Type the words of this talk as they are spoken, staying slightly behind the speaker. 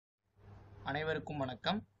அனைவருக்கும்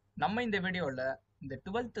வணக்கம். நம்ம இந்த வீடியோவில் இந்த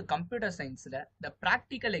 12th கம்ப்யூட்டர் சயின்ஸில் இந்த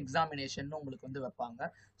ப்ராக்டிக்கல் எக்ஸாமினேஷன் உங்களுக்கு வந்து வைப்பாங்க.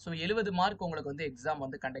 ஸோ 70 மார்க் உங்களுக்கு வந்து எக்ஸாம்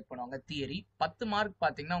வந்து கண்டக்ட் பண்ணுவாங்க. தியரி 10 மார்க்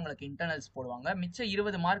பார்த்தீங்கன்னா உங்களுக்கு இன்டர்னல்ஸ் போடுவாங்க. மிச்சம்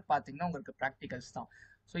 20 மார்க் பார்த்தீங்கன்னா உங்களுக்கு ப்ராக்டிகல்ஸ் தான்.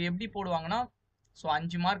 ஸோ எப்படி போடுவாங்கன்னா, ஸோ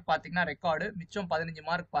 5 மார்க் பார்த்தீங்கன்னா ரெக்கார்டு, மிச்சம் 15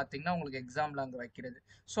 மார்க் பார்த்தீங்கன்னா உங்களுக்கு எக்ஸாமில் அங்கே வைக்கிறது.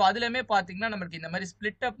 ஸோ அதுலேயுமே பார்த்தீங்கன்னா நம்மளுக்கு இந்த மாதிரி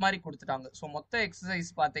ஸ்பிளிட் அப் மாதிரி கொடுத்துட்டாங்க. ஸோ மொத்த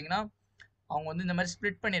எக்ஸசைஸ் பார்த்தீங்கன்னா அவங்க வந்து இந்த மாதிரி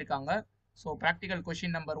ஸ்ப்ளிட் பண்ணியிருக்காங்க. So practical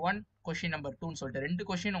question number 1, question number 2ன்னு சொல்லிட்டு 2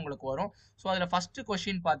 கொஷின் உங்களுக்கு வரும். ஸோ அதில் ஃபர்ஸ்ட்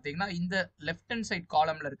கொஷின் பார்த்தீங்கன்னா இந்த லெஃப்ட் ஹேண்ட் சைட்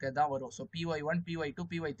காலமில் இருக்கிறது தான் வரும். So PY1, PY2,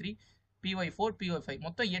 PY3, PY4, PY5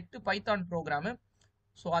 மொத்தம் 8 பைத்தான் ப்ரோக்ராமு.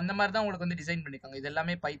 ஸோ அந்த மாதிரி தான் உங்களுக்கு வந்து டிசைன் பண்ணியிருக்காங்க. இது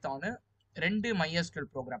எல்லாமே பைத்தானு, 2 MySQL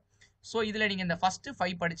ப்ரோக்ராம். ஸோ இதில் நீங்கள் இந்த ஃபர்ஸ்ட்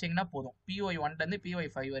 5 படிச்சீங்கன்னா போதும், PY1லேருந்து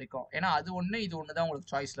PY5 வரைக்கும். ஏன்னா அது ஒன்று இது ஒன்று தான்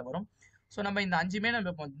உங்களுக்கு சாய்ஸில் வரும். ஸோ நம்ம இந்த 5மே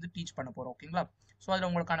நம்ம வந்து டீச் பண்ண போகிறோம். ஓகேங்களா? ஸோ அதில்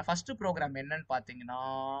உங்களுக்கான ஃபர்ஸ்ட் ப்ரோக்ராம் என்னன்னு பார்த்தீங்கன்னா,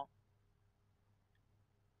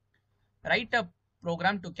 right a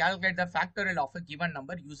program to calculate the factorial of a given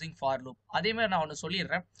number using for loop. அதே மாதிரி நான் ஒன்று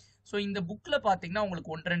சொல்லிடுறேன். ஸோ இந்த புக்கில் பார்த்தீங்கன்னா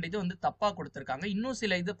உங்களுக்கு 1-2 இது வந்து தப்பாக கொடுத்துருக்காங்க. இன்னும்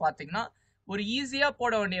சில இது பார்த்தீங்கன்னா ஒரு ஈஸியாக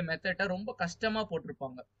போட வேண்டிய மெத்தட்டை ரொம்ப கஷ்டமாக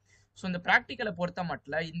போட்டிருப்பாங்க. ஸோ இந்த ப்ராக்டிக்கலை பொறுத்த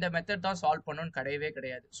மட்டும் இந்த மெத்தட் தான் சால்வ் பண்ணணும்னு கிடையவே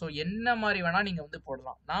கிடையாது. ஸோ என்ன மாதிரி வேணால் நீங்கள் வந்து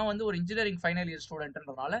போடலாம். நான் வந்து ஒரு இன்ஜினியரிங் ஃபைனல் இயர்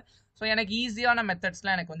ஸ்டூடெண்ட்ன்றதுனால ஸோ எனக்கு ஈஸியான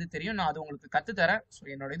மெத்தட்ஸ்லாம் எனக்கு வந்து தெரியும். நான் அது உங்களுக்கு கற்றுத்தரேன். ஸோ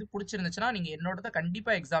என்னோட இது பிடிச்சிருந்துச்சுன்னா நீங்கள் என்னோட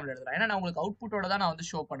கண்டிப்பாக எக்ஸாமில் எழுதலாம். ஏன்னா நான் உங்களுக்கு அவுட்புட்டோட தான் நான் வந்து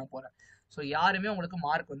ஷோ பண்ண போகிறேன். ஸோ யாருமே உங்களுக்கு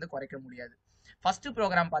மார்க் வந்து குறைக்க முடியாது. ஃபர்ஸ்ட்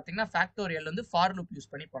ப்ரோக்ராம் பார்த்தீங்கன்னா ஃபேக்டோரியல் வந்து ஃபார் லூப்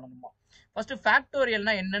யூஸ் பண்ணி பண்ணணுமா. ஃபர்ஸ்ட்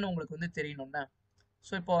ஃபேக்டோரியல்னா என்னன்னு உங்களுக்கு வந்து தெரியணும்னா,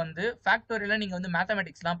 ஸோ இப்போ வந்து ஃபேக்டோரியல்ல நீங்கள் வந்து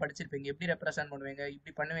மேத்தமெட்டிக்ஸ்லாம் படிச்சிருப்பீங்க. எப்படி ரெப்ரசென்ட் பண்ணுவீங்க,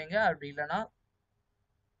 இப்படி பண்ணுவீங்க, அப்படி இல்லைன்னா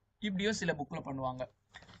இப்படியும் சில புக்கில் பண்ணுவாங்க.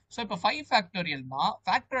 ஸோ இப்போ 5 ஃபேக்டோரியல்னா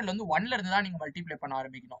ஃபேக்டோரியல் வந்து 1ல இருந்து தான் நீங்கள் மல்டிப்ளை பண்ண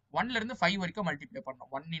ஆரம்பிக்கணும். 1ல இருந்து 5 வரைக்கும் மல்டிப்ளை பண்ணணும்.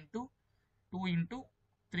 1 இன்ட்டு 2 இன்ட்டு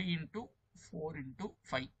 3 இன்ட்டு 4 இன்ட்டு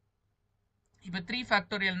 5. இப்போ 3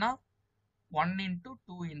 ஃபேக்டோரியல்னா 1 இன்ட்டு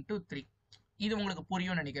 2 இன்ட்டு 3. இது உங்களுக்கு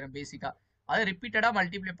புரியும்னு நினைக்கிறேன் பேசிக்காக. அதை ரிப்பீட்டடாக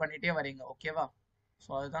மல்டிப்ளை பண்ணிட்டே வரீங்க. ஓகேவா?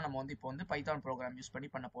 ஸோ அதுதான் நம்ம வந்து இப்போ வந்து பைத்தான் ப்ரோக்ராம் யூஸ் பண்ணி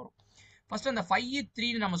பண்ண போகிறோம். ஃபர்ஸ்ட் அந்த 5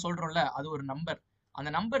 3 நம்ம சொல்கிறோம்ல, அது ஒரு நம்பர். அந்த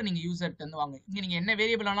நம்பர் நீங்கள் யூசர்கிட்ட இருந்து வாங்க. இங்கே நீங்கள் என்ன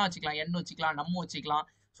வேரியபிளாலாம் வச்சுக்கலாம், என் வச்சுக்கலாம், நம்ம வச்சுக்கலாம்.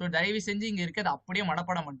 ஸோ தயவு செஞ்சு இங்கே இருக்கிறது அப்படியே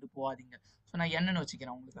மனப்பாடம் பண்ணிட்டு போகாதீங்க. ஸோ நான் என்னன்னு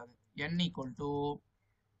வச்சுக்கிறேன் உங்களுக்காக. n equal to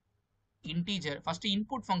integer. First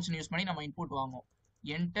input function use பண்ணி நம்ம இன்புட் வாங்குவோம்.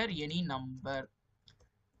 Enter any number.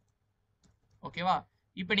 ஓகேவா?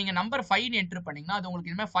 இப்போ நீங்கள் நம்பர் 5ன்னு என்டர் பண்ணீங்கன்னா அது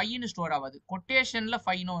உங்களுக்கு இனிமேல் 5ன்னு ஸ்டோர் ஆகாது. கொட்டேஷனில்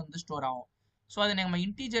 5ன்னு வந்து ஸ்டோர் ஆகும். ஸோ அதை நம்ம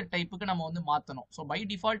இன்டீஜர் டைப்புக்கு நம்ம வந்து மாற்றணும். ஸோ பை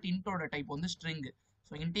டிஃபால்ட் இன்டோட டைப் வந்து ஸ்ட்ரிங்.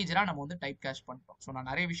 ஸோ இன்டீஜராக நம்ம வந்து டைப் கேஷ் பண்ணிட்டோம். ஸோ நான்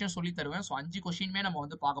நிறைய விஷயம் சொல்லி தருவேன். ஸோ 5 கொஷினுமே நம்ம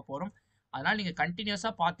வந்து பார்க்க போகிறோம். அதனால் நீங்கள்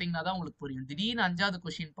கண்டினியூஸாக பார்த்தீங்கன்னா தான் உங்களுக்கு புரியும். திடீர்னு 5வது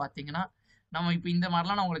கொஷின் பார்த்தீங்கன்னா நம்ம இப்போ இந்த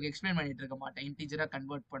மாதிரிலாம் நான் உங்களுக்கு எக்ஸ்பிளைன் பண்ணிட்டு இருக்க மாட்டேன். இன்டீஜராக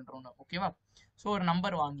கன்வெர்ட் பண்ணுறோன்னு. ஓகேவா? ஸோ ஒரு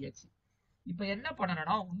நம்பர் வாங்கியாச்சு. இப்போ என்ன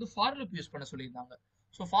பண்ணணும்னா வந்து ஃபார் லூப் யூஸ் பண்ண சொல்லியிருந்தாங்க.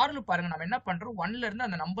 ஸோ ஃபார் லூப் பாருங்க, நம்ம என்ன பண்ணுறோம், 1ல இருந்து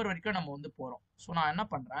அந்த நம்பர் வரைக்கும் நம்ம வந்து போகிறோம். ஸோ நான் என்ன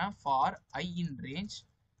பண்ணுறேன், ஃபார் ஐ இன் ரேஞ்ச்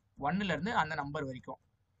 1ல இருந்து அந்த நம்பர் வரைக்கும்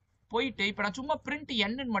போயிட்டு இப்போ நான் சும்மா பிரிண்ட்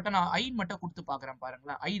என்னன்னு மட்டும் நான் ஐ மட்டும் கொடுத்து பார்க்குறேன்.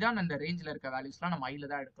 பாருங்களேன், ஐ தான் அந்த ரேஞ்சில் இருக்க வேல்யூஸ்லாம் நம்ம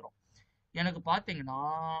ஐயில் தான் எடுக்கிறோம். எனக்கு பார்த்தீங்கன்னா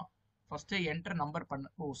ஃபர்ஸ்ட் என்டர் நம்பர் பண்ண,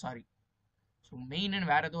 சாரி, ஸோ மெயின்னு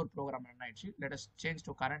வேற ஏதோ ஒரு ப்ரோக்ராம் என்ன ஆயிடுச்சு. Let us change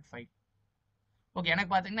to current file. Okay,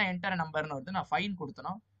 எனக்கு பார்த்தீங்கன்னா என்டர் நம்பர்னு வருது. நான் ஃபைன்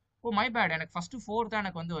கொடுத்தேன்னா, மை பேட், எனக்கு ஃபர்ஸ்ட் 4 தான்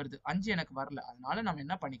எனக்கு வந்து வருது, 5 எனக்கு வரல. அதனால நம்ம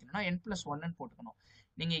என்ன பண்ணிக்கணும்னா n+1ன்னு போட்டுக்கணும்.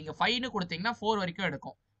 நீங்கள் இங்கே 5ன்னு கொடுத்தீங்கன்னா 4 வரைக்கும்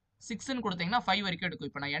எடுக்கும், 6ன்னு கொடுத்தீங்கன்னா 5 வரைக்கும் எடுக்கும்.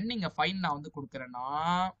 இப்போ நான் n இங்கே 5 நான் வந்து கொடுக்குறேன்னா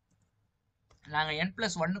நாங்கள்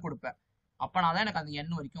n+1 கொடுப்பேன். அப்போனா தான் எனக்கு அந்த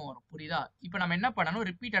n வரைக்கும் வரும். புரியுதா? இப்போ நம்ம என்ன பண்ணணும்,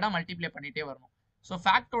 ரிப்பீட்டடாக மல்டிப்ளை பண்ணிட்டே வரணும். ஸோ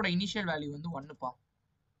ஃபேக்டோட இனிஷியல் வேல்யூ வந்து 1பா.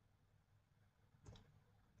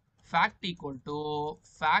 Fact equal to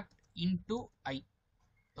fact into ஐ.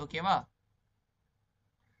 ஓகேவா?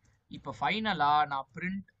 இப்போ ஃபைனலாக நான்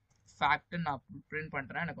பிரிண்ட் ஃபேக்ட்னு நான் பிரிண்ட்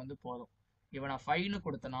பண்ணுறேன். எனக்கு வந்து போதும். இப்போ நான் 5ன்னு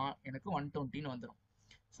கொடுத்தேன்னா எனக்கு 120ன்னு வந்துடும்.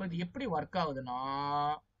 ஸோ இது எப்படி ஒர்க் ஆகுதுன்னா,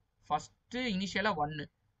 ஃபஸ்ட்டு இனிஷியலாக 1.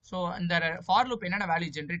 ஸோ இந்த ஃபார் லூப் என்னென்ன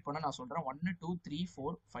வேல்யூ ஜென்ரேட் பண்ண நான் சொல்கிறேன். 1 2 3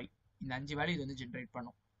 4 5 இந்த 5 வேல்யூ இது வந்து ஜென்ரேட்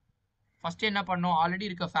பண்ணும். ஃபஸ்ட்டு என்ன பண்ணோம், ஆல்ரெடி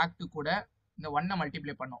இருக்க ஃபேக்ட்டு கூட இந்த 1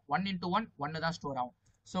 மல்டிப்ளை பண்ணோம். 1 இன்ட்டு 1 1 தான் ஸ்டோர் ஆகும்.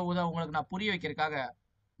 ஸோ இதை உங்களுக்கு நான் புரிய வைக்கிறதுக்காக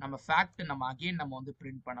நம்ம ஃபேக்ட் நம்ம அகெயின் நம்ம வந்து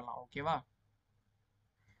பிரிண்ட் பண்ணலாம். ஓகேவா?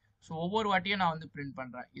 ஸோ ஒவ்வொரு வாட்டியும் நான் வந்து பிரிண்ட்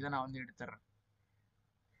பண்ணுறேன். இதை நான் வந்து எடுத்துடுறேன்.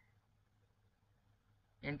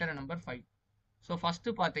 Enter number 5. ஸோ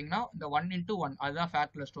ஃபஸ்ட்டு பார்த்தீங்கன்னா இந்த 1 இன்ட்டு 1 அதுதான்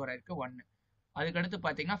ஃபேக்டில் ஸ்டோர் ஆயிருக்கு 1. அதுக்கடுத்து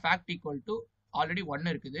பார்த்தீங்கன்னா ஃபேக்ட் ஈக்குவல் டு ஆல்ரெடி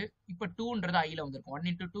 1 இருக்குது. இப்போ 2ன்றது ஐயில் வந்திருக்கும். 1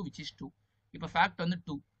 இன்ட்டு 2 விச் இஸ் 2. இப்போ ஃபேக்ட் வந்து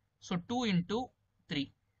 2. So 2 into 3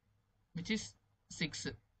 which is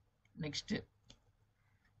 6. Next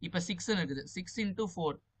இப்போ 6ன்னு இருக்குது. 6 இன்ட்டு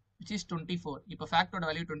 4 விச் இஸ் 24. இப்போ ஃபேக்டோட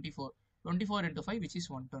value 24. 24 into 5 which is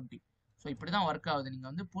 120. So இப்படி தான் ஒர்க் ஆகுது.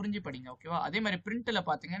 நீங்கள் வந்து புரிஞ்சு படிங்க. ஓகேவா? அதே மாதிரி பிரிண்ட்டில்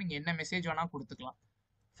பார்த்தீங்கன்னா நீங்கள் என்ன மெசேஜ் வேணால் கொடுத்துக்கலாம்.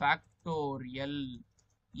 Factorial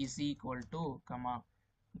is equal to comma.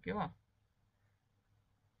 ஓகேவா?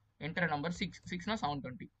 Enter number 6. 6னா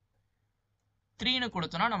 720. 3ன்னு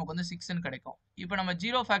கொடுத்தோன்னா நமக்கு வந்து 6ன்னு கிடைக்கும். இப்போ நம்ம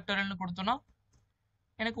 0 ஃபேக்டோரியல்னு கொடுத்தோன்னா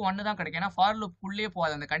எனக்கு 1 தான் கிடைக்கும். ஏன்னா ஃபார் லூப்புக்குள்ளேயே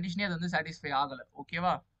போகாது, அந்த கண்டிஷனே அது வந்து சாட்டிஸ்ஃபை ஆகலை.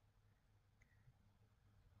 ஓகேவா?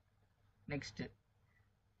 நெக்ஸ்ட்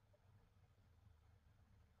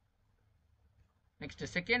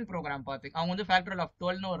செகண்ட் ப்ரோக்ராம் பார்த்து அவங்க வந்து ஃபேக்டரியல் ஆஃப்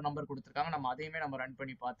 12ன்னு ஒரு நம்பர் கொடுத்துருக்காங்க. நம்ம அதையுமே நம்ம ரன்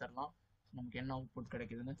பண்ணி பார்த்துடலாம். நமக்கு என்ன அவுட்புட்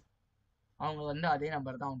கிடைக்குதுன்னு. அவங்க வந்து அதே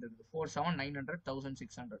நம்பர் தான் வந்துருக்கு, 47,900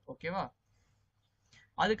 1600. ஓகேவா?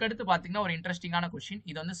 அதுக்கடுத்து பார்த்தீங்கன்னா ஒரு இன்ட்ரெஸ்டிங்கான கொஸ்டின்.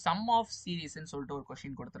 இது வந்து சம் ஆஃப் சீரீஸ்ன்னு சொல்லிட்டு ஒரு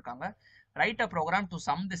கொஸ்டின் கொடுத்துருக்காங்க. Right a program to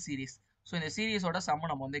some the series. So இந்த சீரீஸோட சம்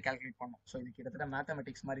நம்ம வந்து கால்குலேட் பண்ணோம். ஸோ இது கிட்டத்தட்ட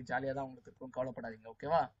மேத்தமெட்டிக்ஸ் மாதிரி ஜாலியாக தான் உங்களுக்கு இருக்கும், கவலைப்படாதீங்க.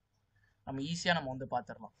 ஓகேவா? நம்ம ஈஸியாக நம்ம வந்து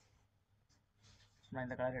பார்த்துடலாம். நான்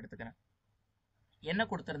இந்த கலர் எடுத்துக்கிறேன். என்ன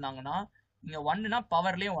கொடுத்துருந்தாங்கன்னா இங்கே 1னா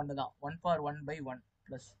பவர்லேயே 1 தான். 1 power 1/1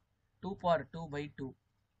 plus 2 power 2/2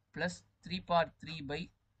 plus 3 power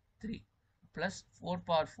 3/3 plus 4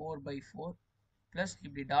 power 4/4 plus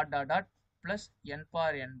இப்படி dot dot dot plus n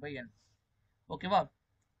power n/n. ஓகேவா?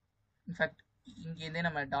 இன்ஃபேக்ட் இங்கேருந்தே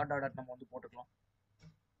நம்ம டாட் டாட் டாட் நம்ம வந்து போட்டுக்கலாம்.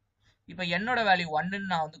 இப்போ என்னோட வேல்யூ 1ன்னு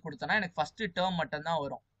நான் வந்து கொடுத்தேன்னா எனக்கு ஃபர்ஸ்ட் டேர்ம் மட்டும் தான்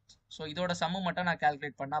வரும். ஸோ இதோட சம்மு மட்டும் நான்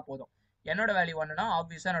கால்குலேட் பண்ணால் போதும். என்னோட வேல்யூ 1னா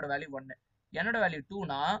ஆப்வியஸாக என்னோட வேல்யூ 1. என்னோட வேல்யூ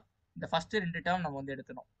 2னா இந்த ஃபர்ஸ்ட் 2 டேர்ம் நம்ம வந்து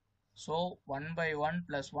எடுக்கணும். ஸோ 1/1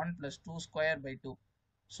 + 1 + 2 2/2.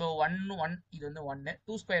 ஸோ 1 1 இது வந்து 1,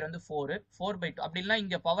 2 ஸ்கொயர் வந்து 4, 4/2. அப்படி இல்லைனா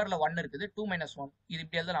இங்கே பவரில் 1 இருக்குது, 2 - 1 இது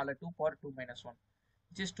இப்படி எழுதலாம். 2 பவர் 2 - 1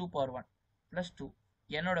 which is 2 பவர் 1 + 2.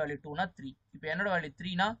 என்னோட வேல்யூ 2னா 3. இப்போ என்னோட வேல்யூ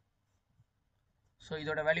 3னா ஸோ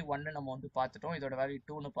இதோட வேல்யூ 1 நம்ம வந்து பார்த்துட்டோம், இதோட வேல்யூ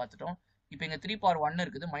 2ன்னு பார்த்துட்டோம். இப்போ இங்கே 3 பவர் 1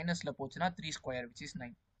 இருக்குது, மைனஸில் போச்சுன்னா 3 ஸ்கொயர் which is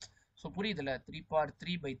 9. ஸோ புரியுதுல? 3 பவர்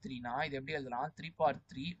 3/3னா இது எப்படி எழுதலாம்? 3 பவர்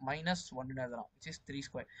 3 மைனஸ் 1ன்னு எழுதலாம் which is 3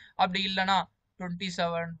 ஸ்கொயர். அப்படி இல்லைனா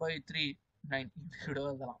 27/3 9 இப்படி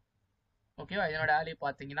எழுதலாம். ஓகேவா? இதனோட வேல்யூ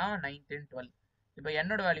பார்த்தீங்கன்னா 9 10 12. இப்போ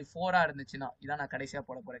என்னோட வேல்யூ 4ஆக இருந்துச்சுன்னா இதான் நான் கடைசியாக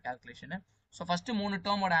போட போகிற கேல்குலேஷனு. ஸோ ஃபஸ்ட்டு 3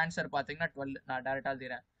 டேர்மோட ஆன்சர் பார்த்தீங்கன்னா 12. நான் டேரெக்டாக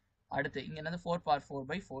எழுதிறேன். அடுத்து இங்கே என்னது 4 பவர்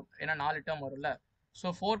 4/4, ஏன்னா 4 டேர்ம் வரும்ல. ஸோ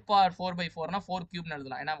 4 பவர் 4/4னா 4 கியூப்னு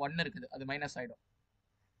எழுதலாம், ஏன்னா 1 இருக்குது, அது மைனஸ் ஆகிடும்.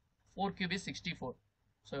 4 cube is 64.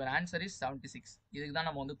 So your answer is 76. இதுக்கு தான்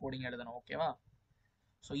நம்ம வந்து கோடிங் எழுதணும். ஓகேவா?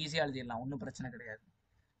 ஸோ ஈஸியாக எழுதிடலாம், ஒன்றும் பிரச்சனை கிடையாது.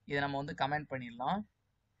 இதை நம்ம வந்து கமெண்ட் பண்ணிடலாம்.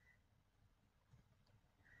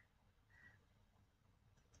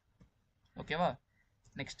 ஓகேவா?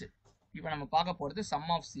 நெக்ஸ்ட் இப்போ நம்ம பார்க்க போகிறது சம்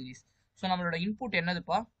ஆஃப் சீரீஸ். ஸோ நம்மளோட இன்புட்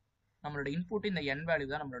என்னதுப்பா? நம்மளோட இன்புட் இந்த n வேல்யூ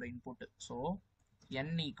தான் நம்மளோட input. So n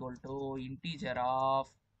 = integer of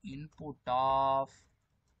input of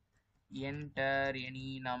enter any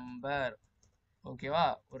number. ஓகேவா?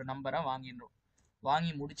 ஒரு நம்பரை வாங்கிடணும்.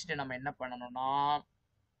 வாங்கி முடிச்சுட்டு நம்ம என்ன பண்ணணும்னா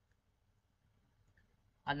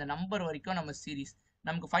அந்த நம்பர் வரைக்கும் நம்ம சீரீஸ்,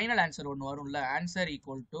 நமக்கு ஃபைனல் ஆன்சர் ஒன்று வரும்ல, ஆன்சர் =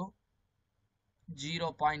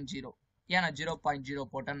 0.0. ஏன் நான் 0.0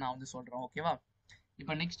 போட்டேன்னு நான் வந்து சொல்கிறேன். ஓகேவா?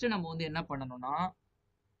 இப்போ நெக்ஸ்ட் நம்ம வந்து என்ன பண்ணணும்னா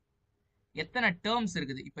எத்தனை டேர்ம்ஸ்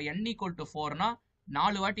இருக்குது. இப்போ n = 4னா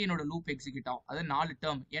 4 வாட்டி என்னோட லூப் எக்ஸிக்யூட் ஆகும், அது 4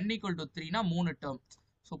 டேர்ம். n = 3னா 3 term.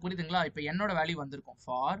 ஸோ புரியுதுங்களா? இப்போ என்னோட வேல்யூ வந்திருக்கும்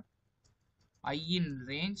for I in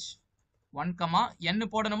range 1, n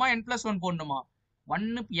போடணுமா n+1 போடணுமா? 1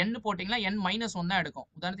 n போட்டிங்கன்னா n - 1 தான் எடுக்கும்.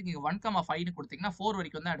 உதாரணத்துக்கு இங்கே 1, 5ன்னு கொடுத்தீங்கன்னா 4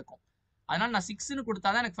 வரைக்கும் தான் எடுக்கும். அதனால நான் 6ன்னு கொடுத்தா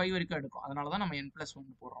தான் எனக்கு 5 வரைக்கும் எடுக்கும். அதனால தான் நம்ம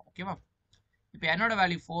n+1 போடுறோம். ஓகேவா? இப்போ என்னோட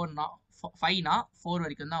வேல்யூ 4னா 5னா 4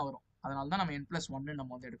 வரைக்கும் தான் வரும். அதனால தான் நம்ம n+1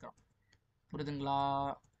 நம்ம வந்து எடுக்கிறோம். புரியுதுங்களா?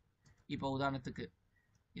 இப்போ உதாரணத்துக்கு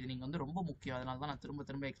இது நீங்கள் வந்து ரொம்ப முக்கியம், அதனால தான் நான் திரும்ப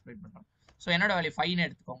திரும்ப எக்ஸ்பிளைன் பண்ணுறேன். ஸோ என்னோட வேல்யூ 5ன்னு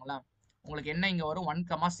எடுத்துக்கோங்களேன். உங்களுக்கு என்ன இங்கே வரும்? 1,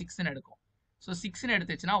 6ன்னு எடுக்கும். ஸோ 6ன்னு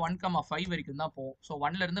எடுத்துச்சுன்னா 1, 5 வரைக்கும் தான் போகும். ஸோ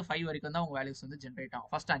 1லேருந்து 5 வரைக்கும் தான் உங்கள் வேல்யூஸ் வந்து ஜென்ரேட் ஆகும்.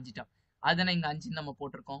 ஃபர்ஸ்ட் 5 டேர்ம், அதுதானே இங்கே 5ன்னு நம்ம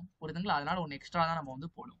போட்டிருக்கோம். புரியுதுங்களா? அதனால ஒன்று எக்ஸ்ட்ரா தான் நம்ம வந்து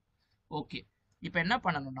போடுவோம். ஓகே, இப்போ என்ன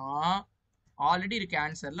பண்ணணும்னா ஆல்ரெடி இருக்க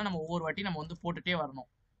ஆன்சரில் நம்ம ஒவ்வொரு வாட்டி நம்ம வந்து போட்டுகிட்டே வரணும்.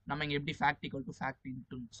 நம்ம இங்கே எப்படி ஃபேக்ட் = ஃபேக்ட்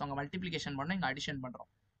இன்ட்டு, ஸோ அங்கே மல்டிப்ளிகேஷன் பண்ணோம், இங்கே அடிஷன் பண்ணுறோம்.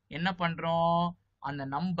 என்ன பண்ணுறோம்? அந்த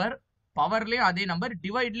நம்பர் பவர்லேயே அதே நம்பர்,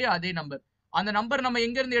 டிவைட்லேயே அதே நம்பர். அந்த நம்பர் நம்ம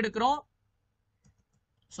எங்கேருந்து எடுக்கிறோம்?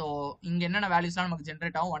 ஸோ இங்கே என்னென்ன வேல்யூஸ்லாம் நமக்கு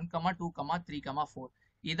ஜென்ரேட் ஆகும்? 1, 2, 3, 4.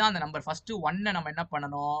 இதுதான் அந்த நம்பர். ஃபஸ்ட்டு 1 நம்ம என்ன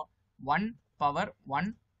பண்ணணும்? 1 பவர் 1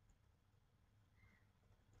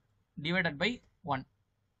 டிவைடட் பை 1.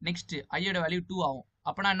 நெக்ஸ்ட் ஐயோட வேல்யூ 2 ஆகும்.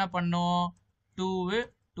 அப்போனா என்ன பண்ணும்?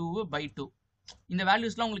 2/2. இந்த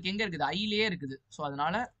வேல்யூஸ்லாம் உங்களுக்கு எங்கே இருக்குது? ஐலேயே இருக்குது. ஸோ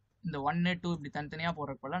அதனால இந்த 1, 2 இப்படி தனித்தனியாக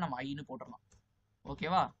போடுறதுக்கு பதிலாக நம்ம ஐன்னு போட்டுடலாம்.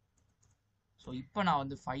 ஓகேவா? ஸோ இப்போ நான்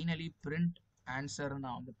வந்து ஃபைனலி பிரிண்ட் ஆன்சர்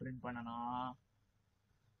நான் வந்து பிரிண்ட் பண்ணனா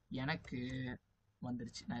எனக்கு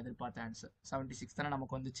வந்துருச்சு. நான் எதிர்பார்த்த ஆன்சர் 76 தானே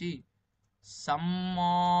நமக்கு வந்துச்சு. Some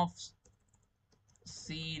of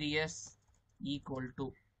serious equal to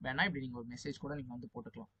வேணா இப்படி நீங்கள் ஒரு மெசேஜ் கூட நீங்கள் வந்து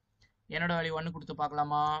போட்டுக்கலாம். என்னோட வேல்யூ 1 கொடுத்து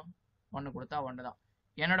பார்க்கலாமா? 1 கொடுத்தா 1 தான்.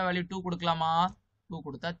 என்னோட வேல்யூ 2 கொடுக்கலாமா? 2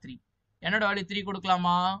 கொடுத்தா 3. என்னோட வேல்யூ 3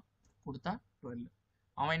 கொடுக்கலாமா? கொடுத்தா 12.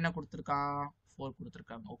 அவன் என்ன கொடுத்துருக்கான்? 4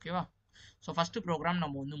 கொடுத்துருக்காங்க. ஓகேவா? ஸோ ஃபர்ஸ்ட் ப்ரோக்ராம்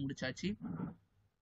நம்ம வந்து முடிச்சாச்சு.